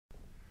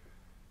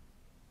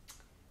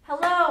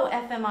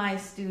FMI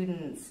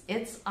students,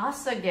 it's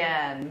us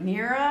again,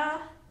 Miera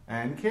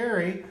and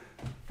Carey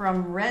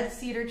from Red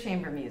Cedar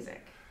Chamber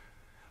Music.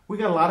 We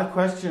got a lot of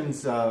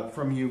questions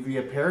from you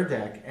via Pear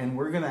Deck, and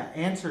we're going to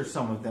answer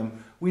some of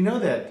them. We know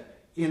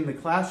that in the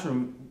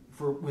classroom,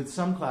 with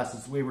some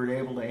classes, we were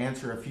able to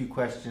answer a few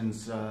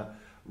questions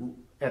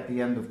at the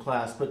end of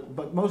class,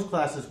 but most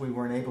classes we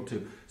weren't able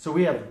to. So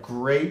we have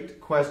great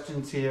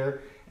questions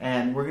here,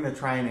 and we're going to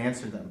try and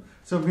answer them.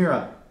 So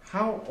Miera,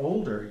 how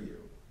old are you?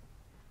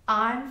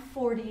 I'm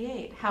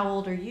 48. How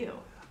old are you?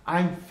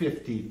 I'm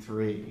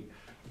 53.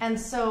 And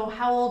so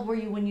how old were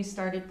you when you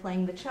started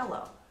playing the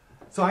cello?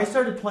 So I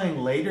started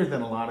playing later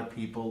than a lot of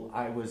people.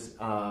 I was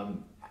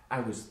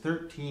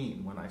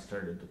 13 when I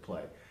started to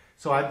play.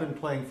 So I've been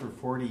playing for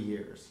 40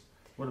 years.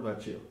 What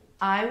about you?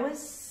 I was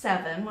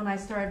 7 when I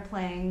started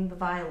playing the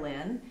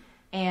violin,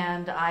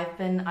 and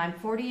I'm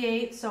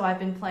 48, so I've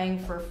been playing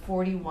for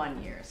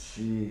 41 years.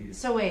 Jeez.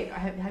 So wait,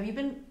 have you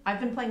been?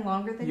 I've been playing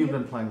longer than you. You've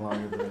been playing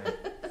longer than me.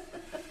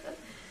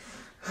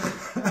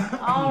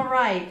 All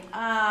right.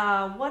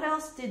 What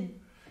else did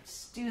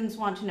students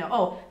want to know?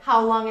 Oh,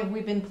 how long have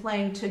we been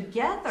playing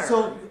together?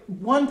 So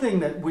one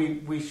thing that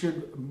we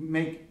should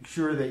make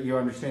sure that you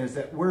understand is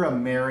that we're a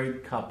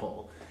married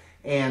couple,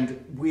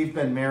 and we've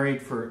been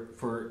married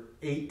for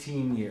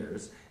 18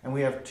 years, and we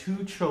have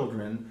 2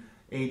 children,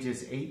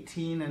 ages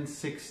 18 and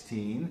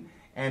 16,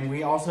 and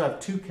we also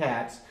have 2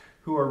 cats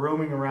who are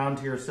roaming around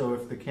here, so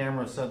if the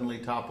camera suddenly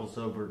topples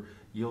over,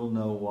 you'll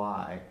know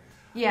why.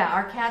 Yeah,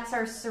 our cats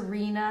are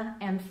Serena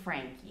and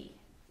Frankie.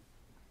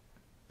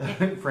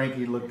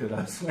 Frankie looked at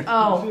us.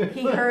 Oh,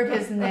 he heard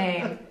his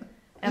name.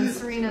 And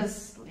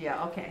Serena's,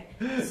 yeah, okay.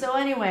 So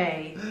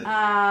anyway.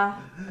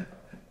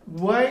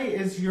 Why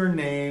is your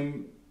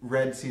name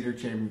Red Cedar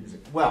Chamber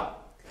Music?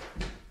 Well,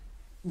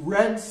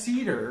 Red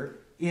Cedar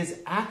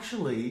is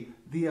actually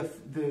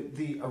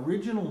the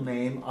original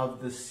name of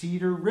the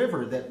Cedar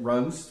River that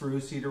runs through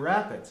Cedar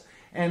Rapids.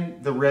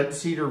 And the Red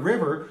Cedar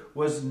River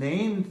was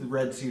named the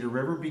Red Cedar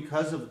River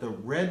because of the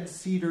red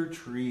cedar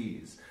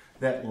trees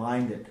that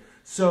lined it.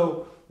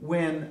 So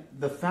when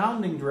the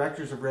founding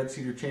directors of Red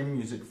Cedar Chamber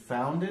Music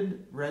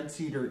founded Red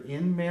Cedar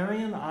in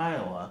Marion,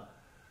 Iowa,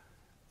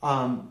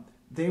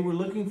 they were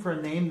looking for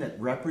a name that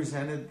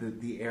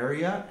represented the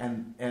area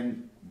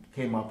and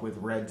came up with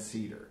Red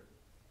Cedar.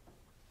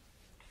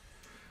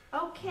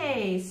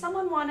 Okay,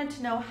 someone wanted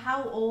to know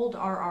how old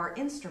are our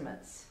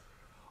instruments?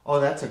 Oh,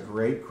 that's a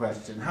great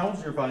question. How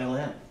old's your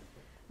violin?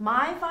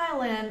 My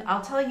violin,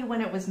 I'll tell you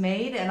when it was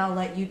made, and I'll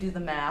let you do the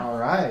math. All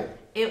right.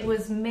 It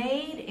was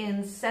made in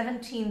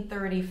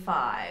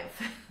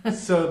 1735.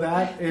 So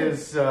that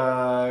is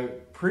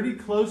pretty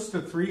close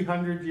to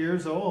 300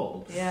 years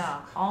old.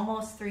 Yeah,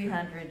 almost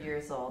 300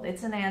 years old.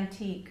 It's an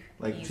antique.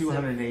 Like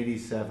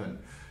 287.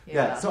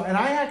 Yeah. So, and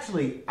I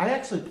actually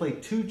play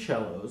 2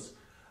 cellos,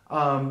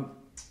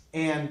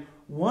 and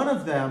one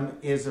of them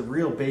is a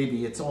real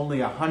baby. It's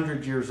only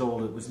 100 years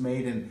old. It was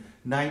made in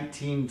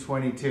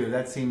 1922.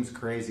 That seems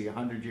crazy,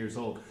 100 years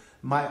old.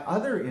 My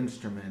other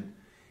instrument,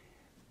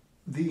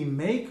 the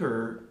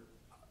maker,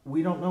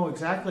 we don't know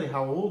exactly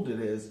how old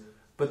it is,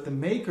 but the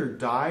maker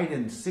died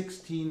in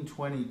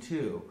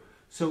 1622.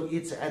 So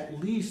it's at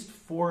least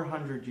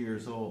 400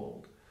 years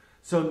old.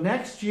 So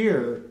next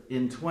year,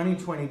 in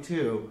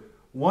 2022,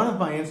 one of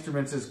my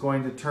instruments is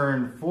going to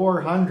turn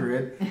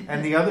 400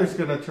 and the other's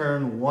going to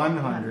turn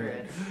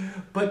 100.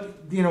 But,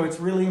 you know, it's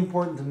really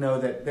important to know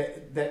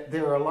that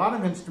there are a lot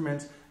of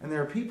instruments, and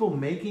there are people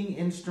making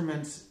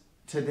instruments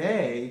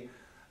today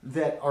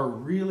that are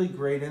really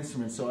great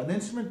instruments. So an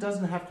instrument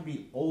doesn't have to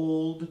be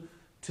old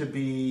to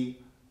be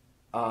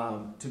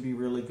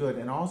really good.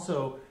 And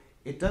also,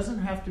 it doesn't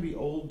have to be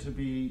old to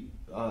be,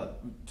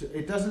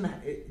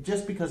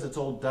 just because it's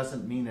old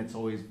doesn't mean it's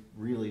always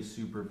really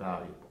super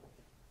valuable.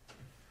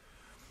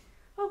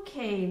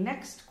 Okay,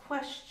 next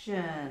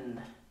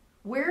question.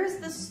 Where is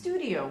the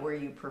studio where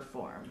you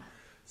perform?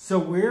 So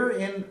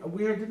didn't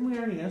we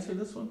already answer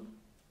this one?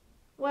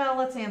 Well,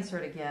 let's answer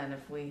it again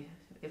if we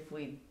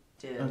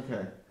did.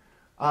 Okay.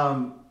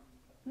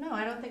 No,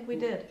 I don't think we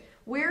did.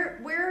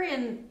 We're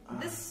in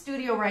this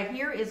studio right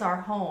here is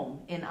our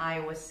home in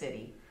Iowa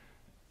City.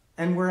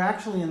 And we're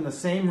actually in the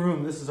same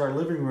room. This is our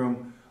living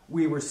room.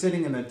 We were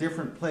sitting in a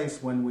different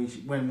place when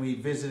we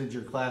visited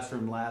your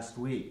classroom last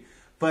week.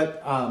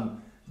 But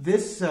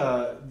this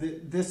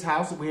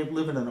house, we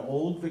live in an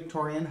old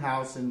Victorian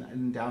house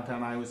in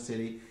downtown Iowa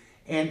City,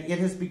 and it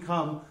has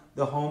become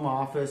the home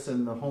office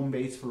and the home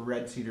base for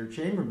Red Cedar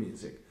Chamber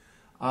Music.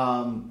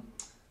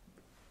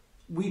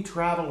 We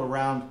travel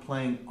around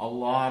playing a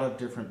lot of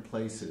different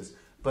places,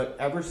 but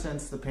ever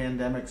since the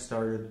pandemic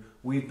started,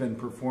 we've been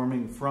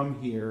performing from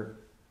here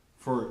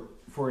for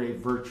a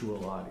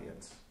virtual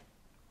audience.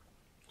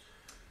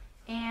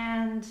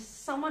 And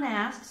someone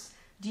asks,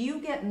 do you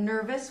get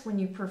nervous when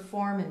you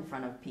perform in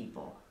front of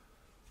people?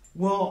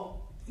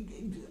 Well,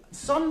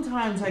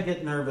 sometimes I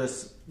get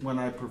nervous when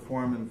I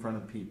perform in front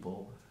of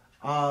people.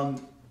 I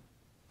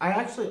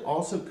actually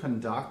also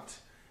conduct,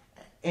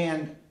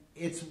 and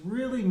it's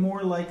really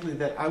more likely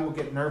that I will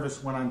get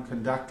nervous when I'm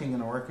conducting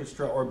an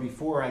orchestra or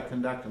before I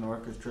conduct an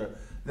orchestra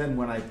than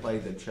when I play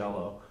the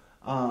cello.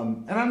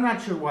 And I'm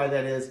not sure why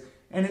that is.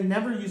 And it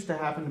never used to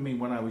happen to me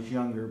when I was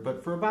younger,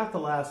 but for about the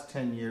last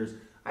 10 years,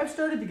 I've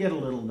started to get a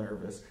little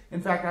nervous.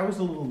 In fact, I was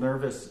a little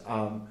nervous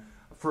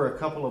for a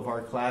couple of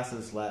our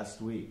classes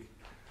last week.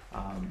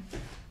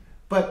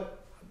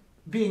 But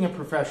being a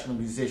professional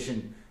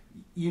musician,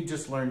 you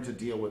just learn to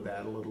deal with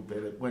that a little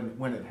bit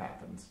when it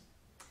happens.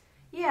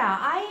 Yeah,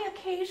 I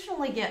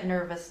occasionally get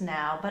nervous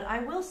now, but I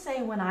will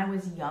say when I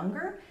was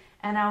younger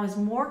and I was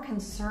more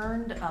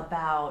concerned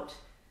about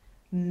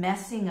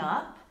messing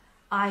up,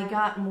 I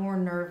got more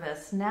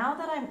nervous. Now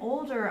that I'm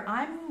older,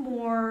 I'm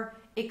more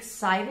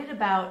excited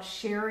about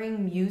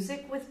sharing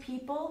music with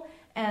people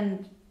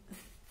and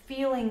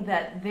feeling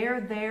that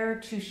they're there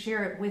to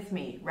share it with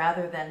me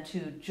rather than to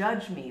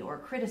judge me or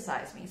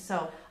criticize me.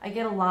 So I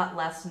get a lot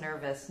less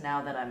nervous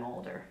now that I'm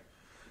older.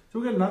 So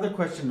we got another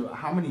question.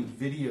 How many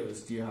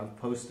videos do you have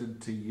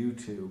posted to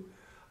YouTube?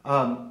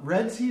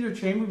 Red Cedar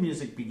Chamber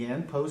Music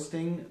began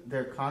posting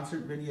their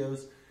concert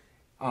videos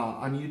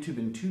on YouTube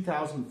in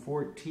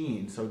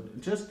 2014, so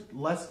just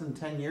less than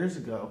 10 years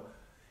ago.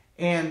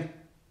 And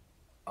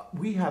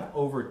we have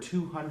over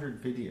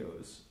 200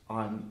 videos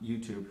on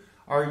YouTube.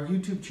 Our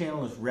YouTube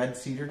channel is Red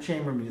Cedar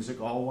Chamber Music,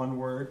 all one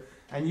word.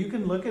 And you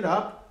can look it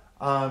up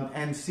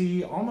and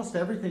see almost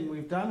everything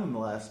we've done in the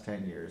last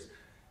 10 years.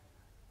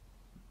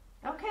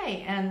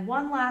 Okay, and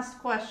one last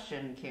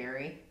question,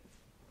 Carey.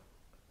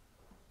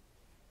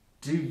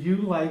 Do you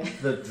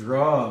like the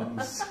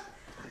drums?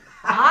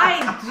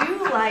 I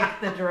do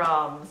like the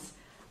drums.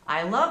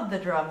 I love the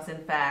drums, in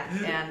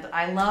fact, and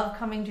I love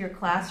coming to your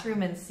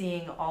classroom and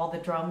seeing all the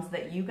drums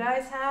that you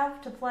guys have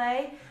to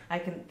play. I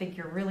can think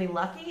you're really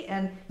lucky,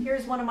 and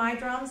here's one of my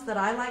drums that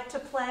I like to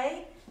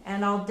play,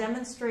 and I'll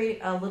demonstrate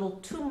a little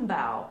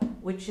tumbao,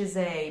 which is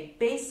a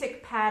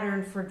basic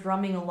pattern for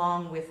drumming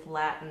along with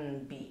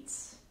Latin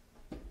beats.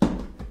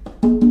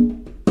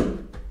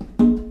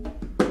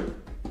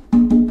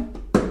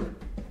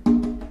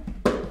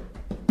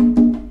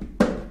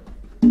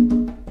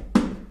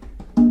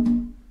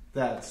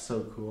 That's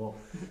so cool.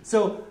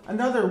 So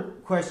another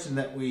question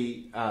that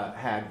we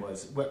had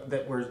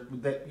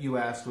that you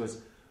asked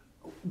was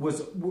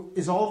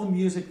is all the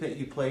music that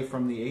you play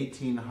from the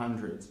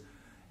 1800s?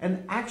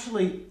 And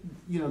actually,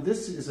 you know,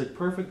 this is a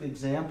perfect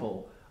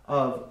example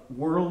of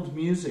world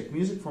music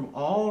from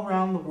all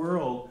around the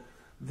world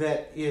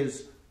that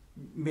is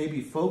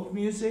maybe folk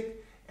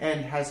music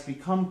and has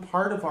become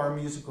part of our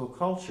musical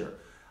culture.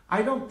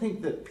 I don't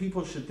think that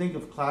people should think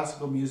of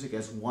classical music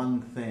as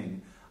one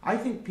thing. I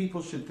think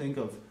people should think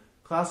of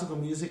classical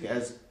music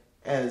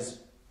as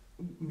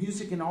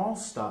music in all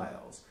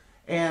styles.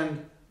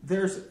 And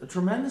there's a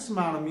tremendous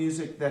amount of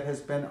music that has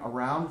been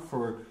around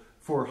for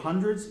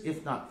hundreds,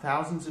 if not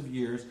thousands of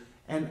years.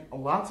 And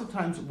lots of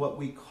times what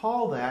we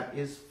call that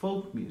is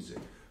folk music.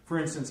 For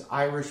instance,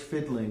 Irish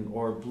fiddling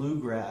or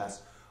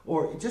bluegrass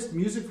or just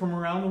music from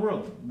around the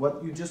world.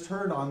 What you just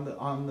heard on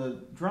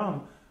the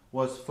drum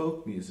was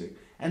folk music.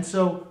 And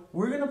so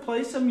we're going to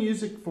play some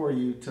music for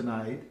you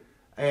tonight.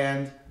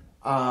 And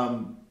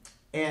some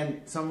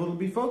of it will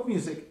be folk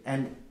music,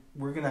 and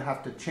we're going to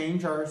have to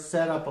change our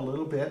setup a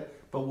little bit,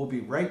 but we'll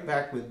be right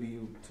back with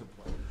you to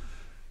play.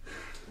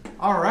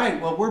 All right,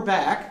 well, we're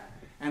back,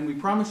 and we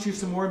promised you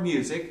some more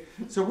music.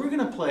 So we're going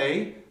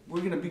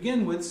to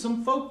begin with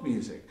some folk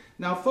music.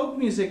 Now, folk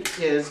music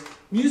is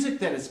music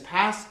that is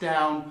passed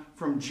down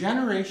from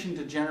generation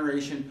to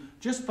generation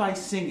just by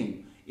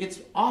singing. It's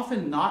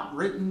often not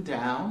written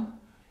down,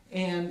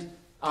 and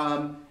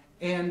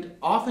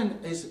often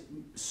is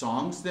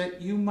songs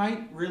that you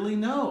might really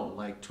know,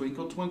 like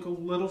Twinkle, Twinkle,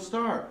 Little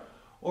Star,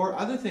 or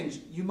other things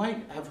you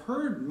might have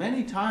heard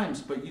many times,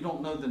 but you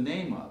don't know the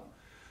name of.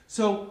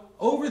 So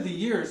over the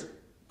years,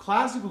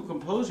 classical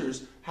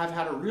composers have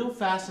had a real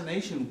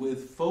fascination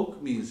with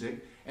folk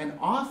music, and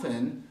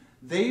often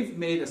they've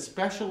made a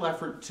special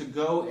effort to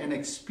go and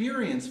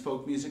experience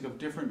folk music of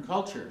different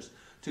cultures,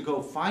 to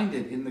go find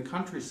it in the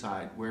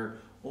countryside where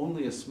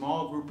only a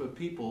small group of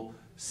people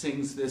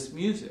sings this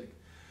music.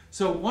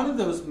 So one of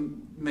those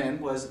men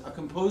was a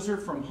composer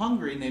from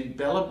Hungary named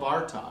Béla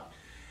Bartok.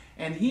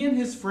 And he and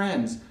his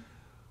friends,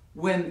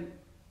 when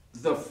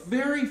the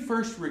very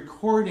first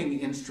recording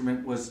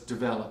instrument was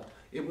developed,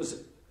 it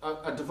was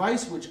a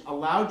device which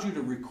allowed you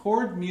to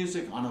record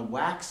music on a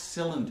wax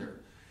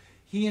cylinder.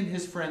 He and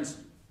his friends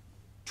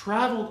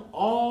traveled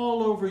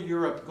all over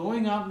Europe,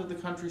 going out into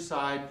the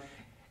countryside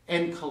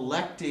and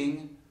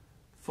collecting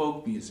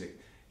folk music.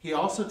 He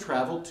also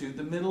traveled to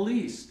the Middle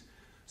East.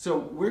 So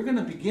we're going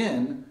to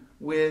begin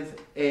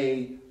with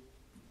an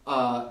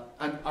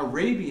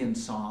Arabian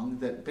song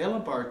that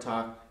Béla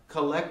Bartok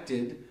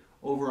collected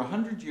over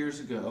 100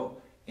 years ago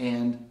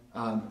and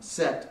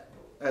set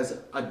as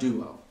a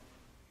duo.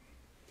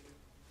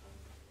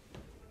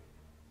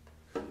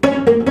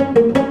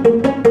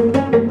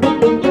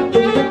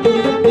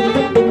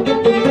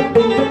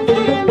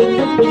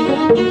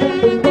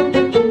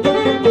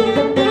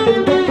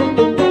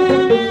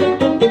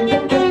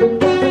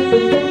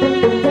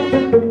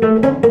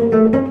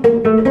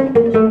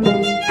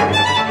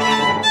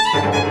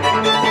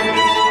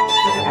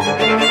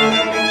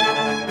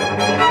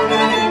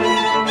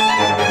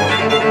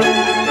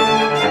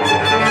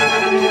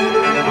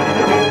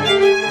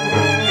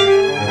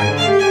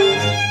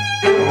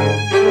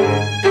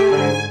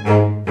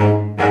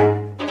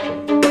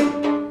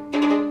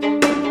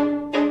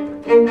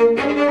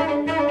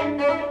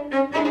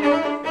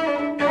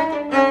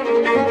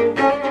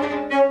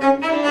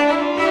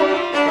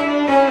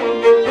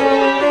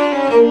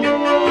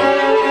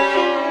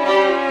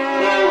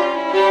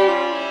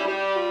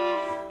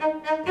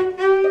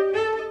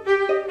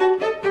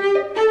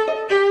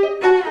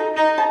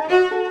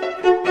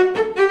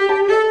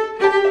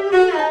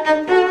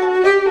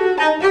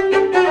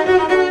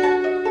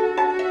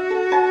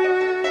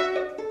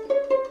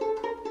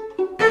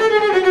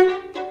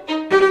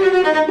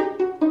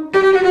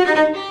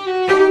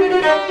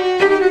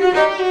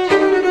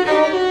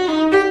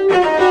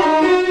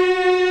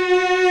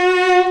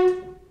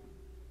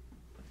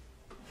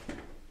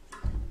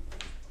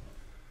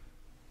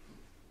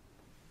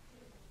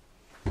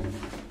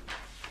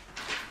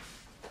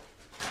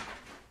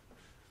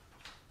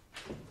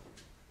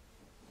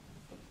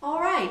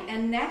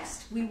 and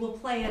next we will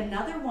play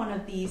another one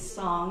of these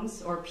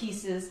songs or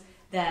pieces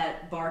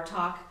that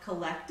Bartok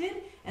collected,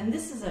 and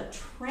this is a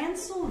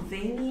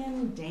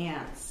Transylvanian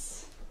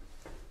dance.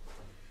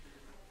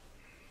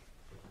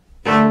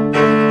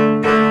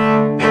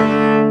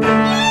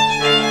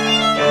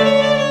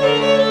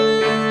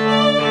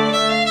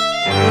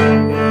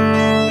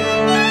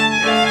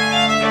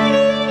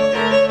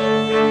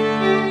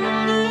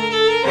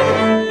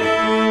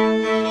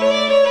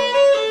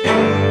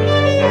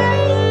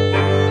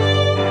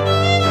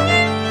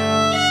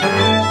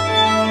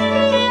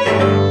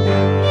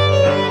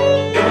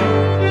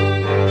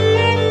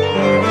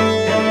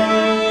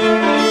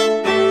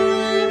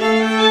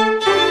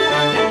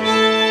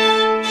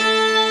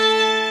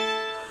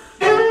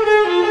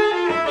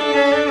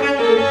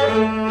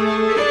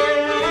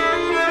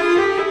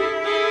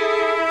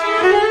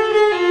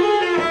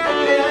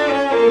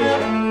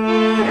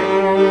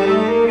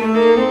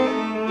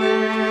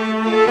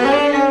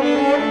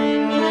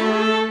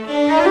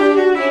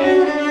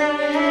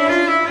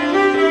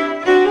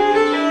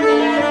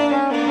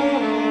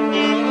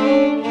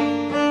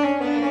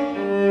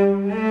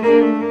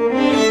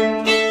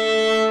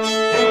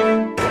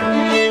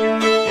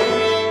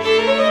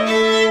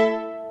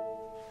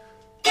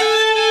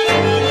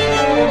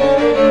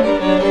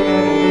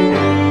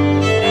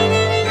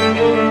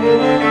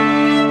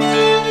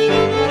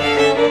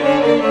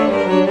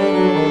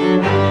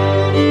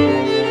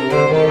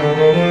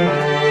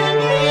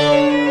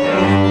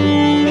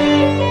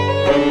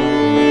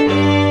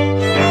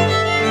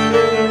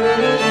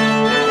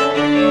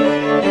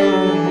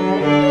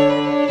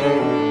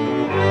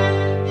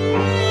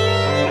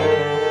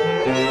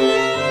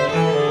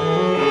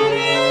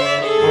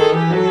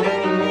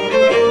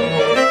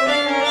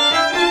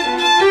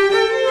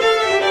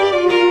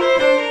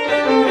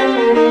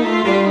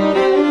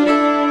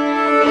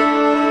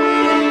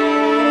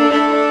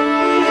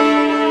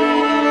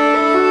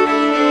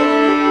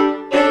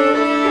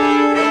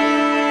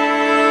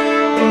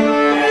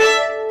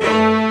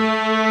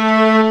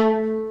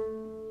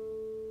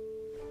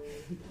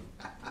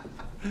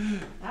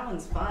 That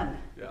one's fun.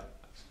 Yeah.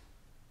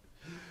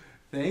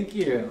 Thank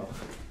you.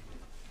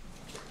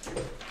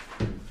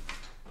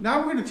 Now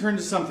we're going to turn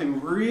to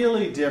something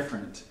really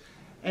different.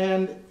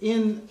 And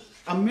in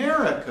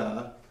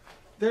America,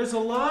 there's a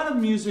lot of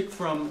music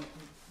from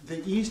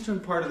the eastern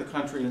part of the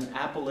country in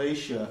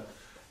Appalachia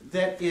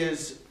that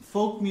is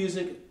folk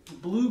music.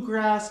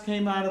 Bluegrass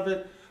came out of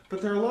it,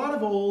 but there are a lot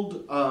of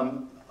old,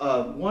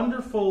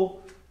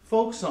 wonderful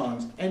folk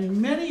songs,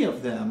 and many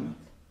of them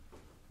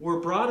were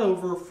brought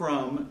over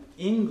from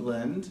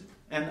England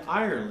and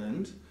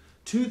Ireland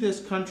to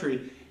this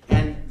country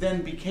and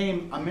then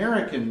became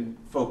American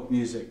folk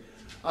music.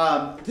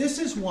 This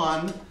is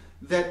one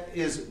that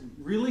is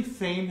really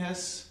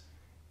famous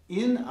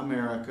in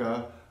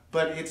America,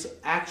 but it's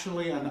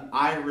actually an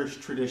Irish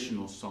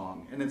traditional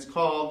song, and it's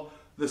called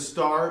 "The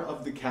Star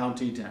of the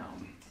County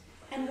Down."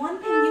 And one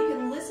thing you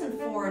can listen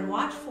for and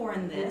watch for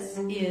in this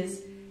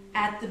is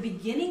at the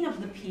beginning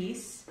of the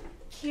piece,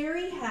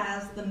 Carey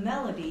has the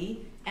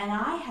melody and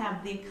I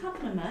have the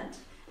accompaniment,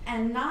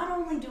 and not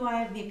only do I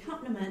have the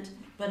accompaniment,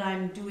 but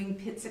I'm doing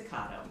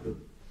pizzicato.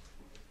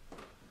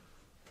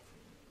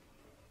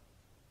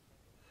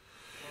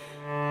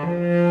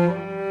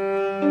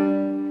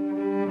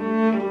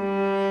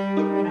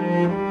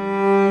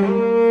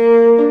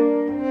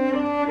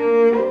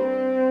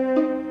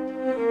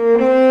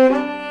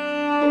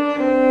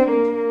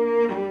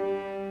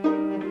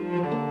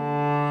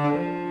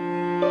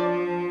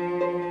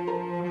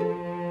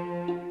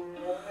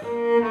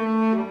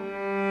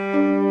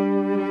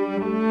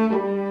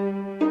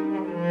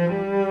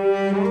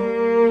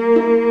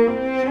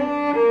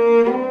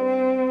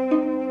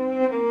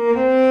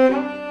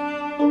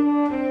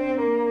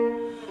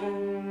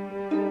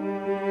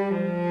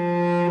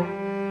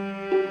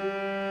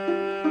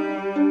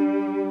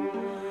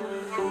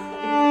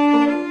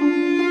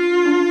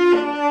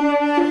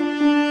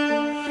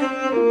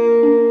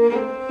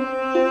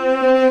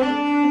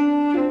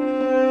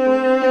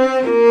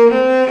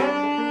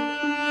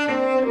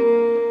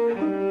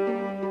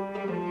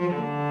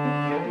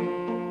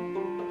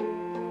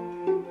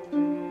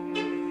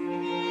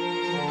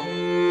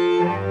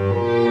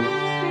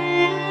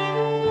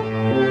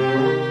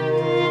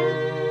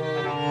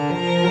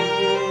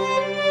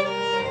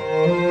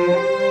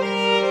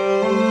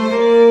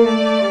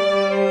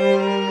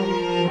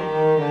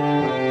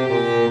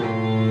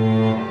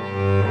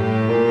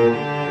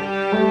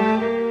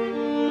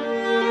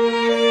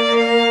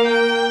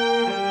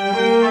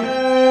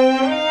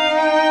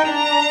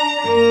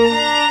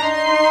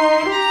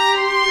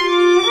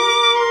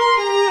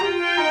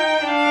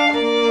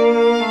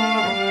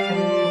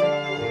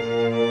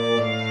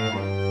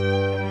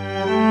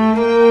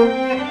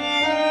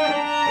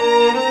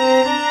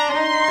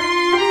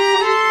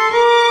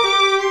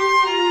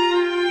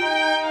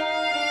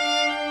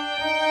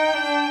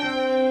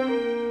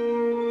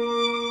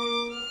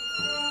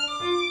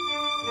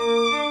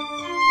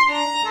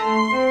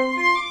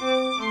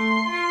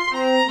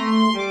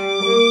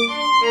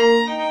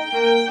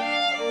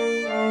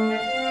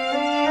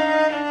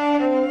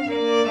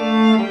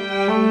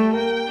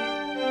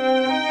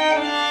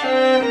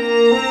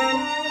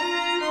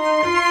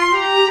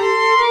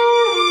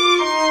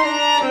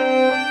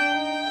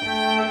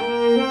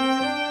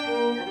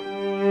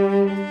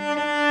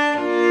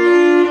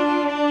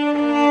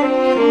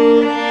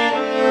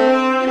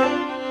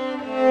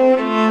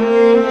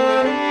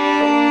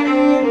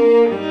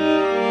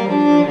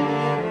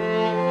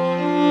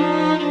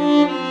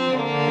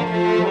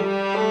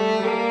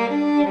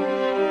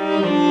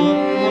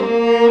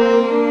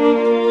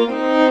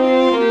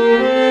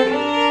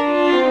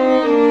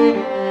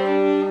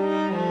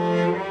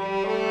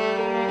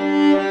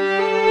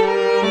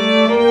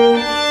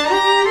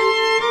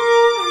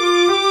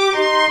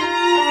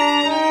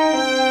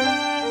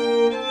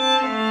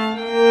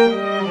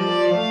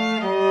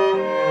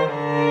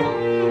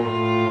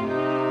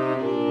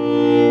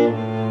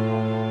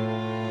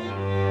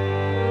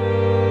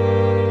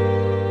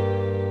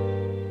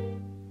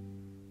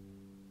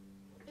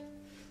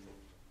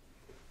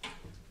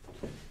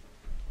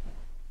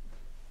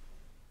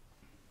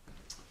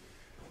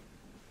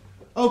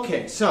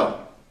 Okay,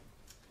 so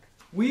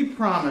we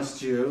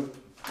promised you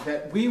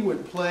that we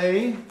would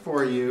play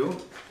for you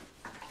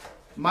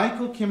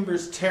Michael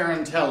Kimber's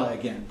Tarantella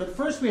again. But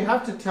first we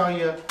have to tell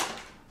you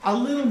a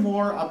little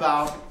more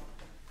about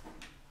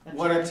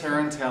what a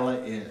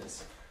Tarantella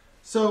is.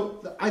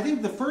 So I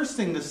think the first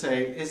thing to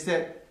say is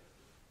that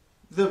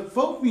the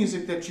folk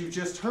music that you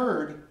just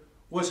heard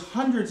was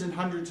hundreds and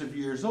hundreds of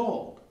years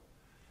old.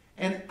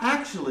 And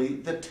actually,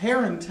 the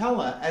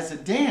Tarantella as a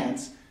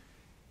dance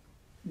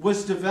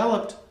was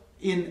developed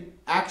in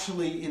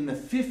the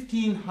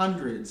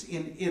 1500s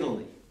in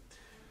Italy.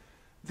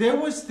 There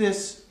was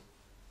this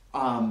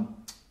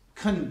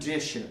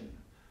condition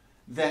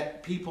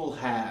that people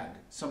had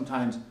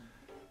sometimes,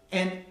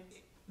 and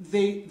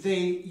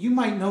you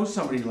might know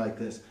somebody like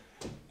this.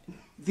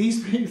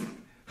 These people,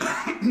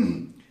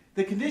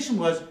 the condition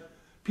was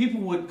people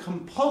would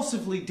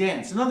compulsively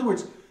dance. In other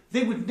words,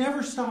 they would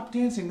never stop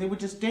dancing. They would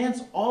just dance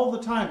all the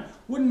time.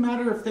 Wouldn't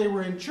matter if they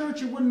were in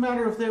church. It wouldn't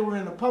matter if they were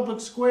in a public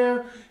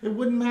square. It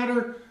wouldn't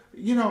matter,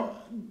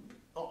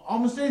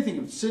 almost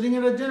anything. Sitting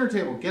at a dinner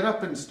table, get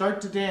up and start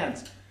to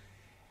dance.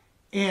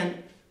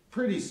 And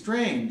pretty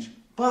strange,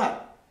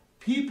 but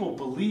people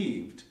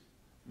believed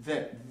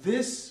that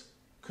this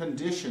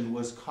condition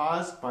was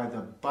caused by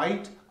the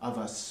bite of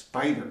a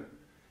spider.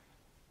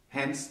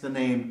 Hence the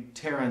name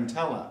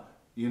Tarantella.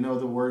 You know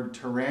the word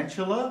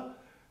tarantula,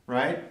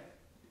 right?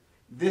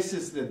 This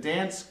is the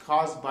dance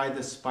caused by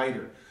the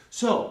spider.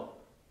 So,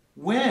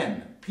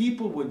 when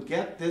people would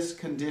get this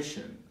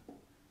condition,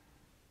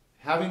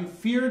 having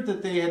feared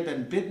that they had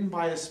been bitten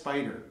by a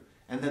spider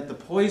and that the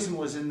poison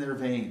was in their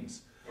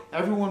veins,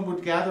 everyone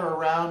would gather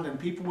around and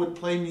people would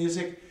play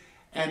music,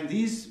 and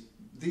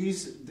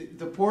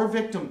the poor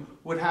victim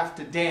would have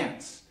to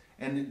dance.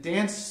 And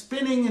dance,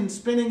 spinning and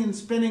spinning and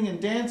spinning, and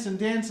dance and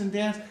dance and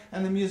dance,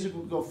 and the music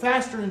would go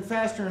faster and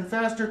faster and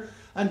faster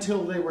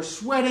until they were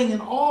sweating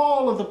and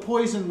all of the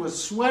poison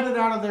was sweated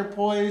out of their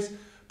pores,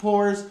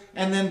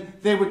 and then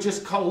they would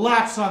just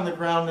collapse on the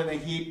ground in a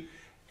heap,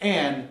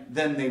 and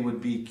then they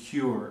would be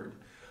cured.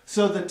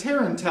 So the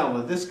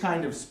Tarantella, this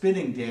kind of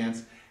spinning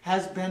dance,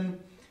 has been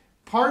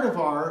part of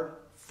our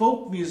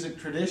folk music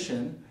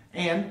tradition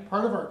and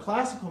part of our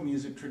classical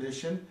music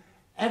tradition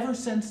ever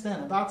since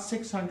then, about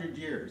 600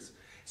 years.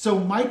 So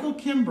Michael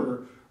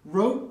Kimber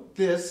wrote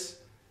this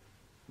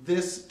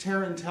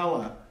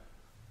Tarantella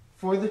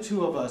for the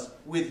two of us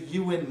with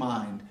you in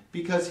mind,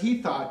 because he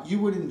thought you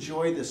would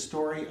enjoy the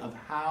story of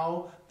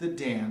how the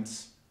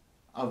dance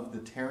of the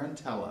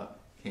Tarantella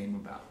came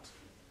about.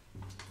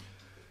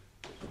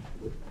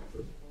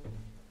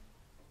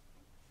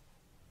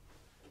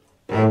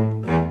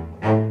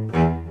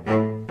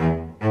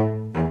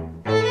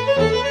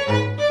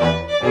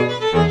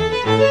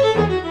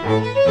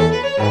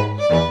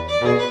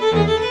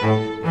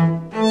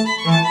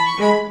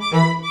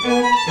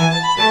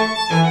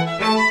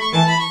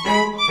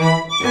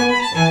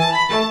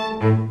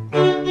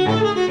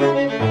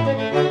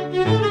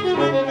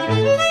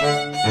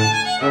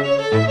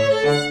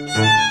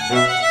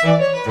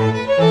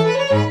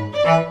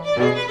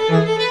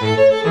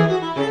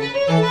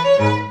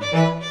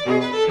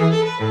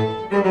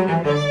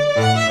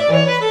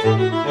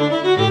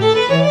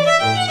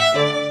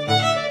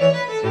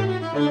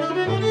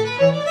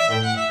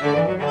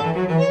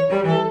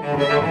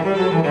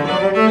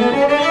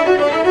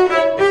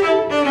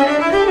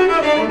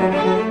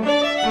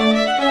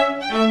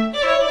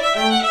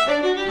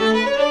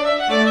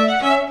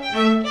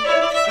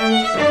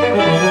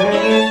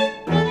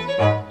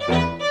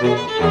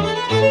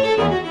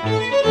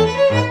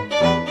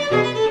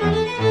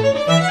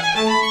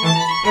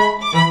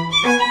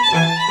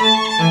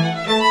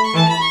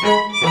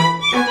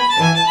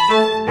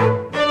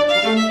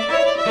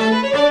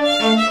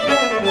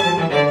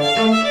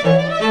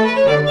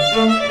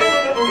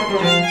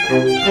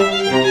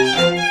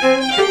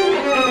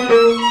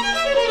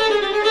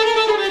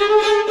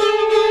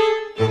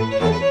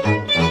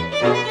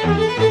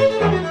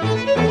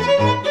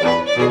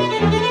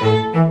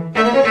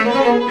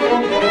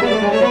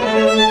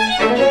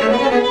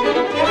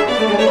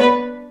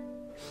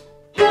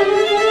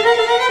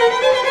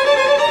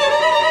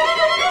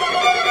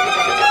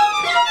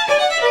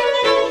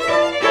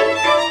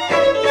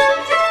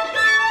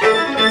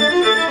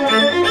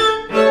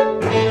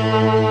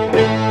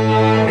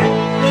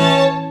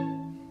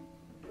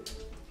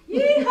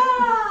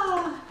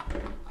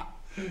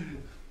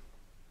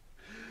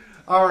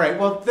 All right,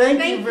 well,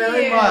 thank you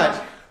very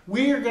much.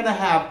 We are going to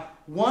have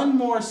one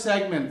more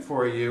segment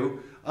for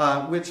you,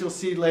 which you'll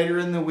see later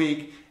in the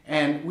week,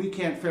 and we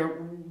can't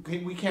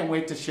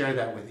wait to share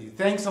that with you.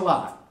 Thanks a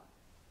lot.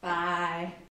 Bye.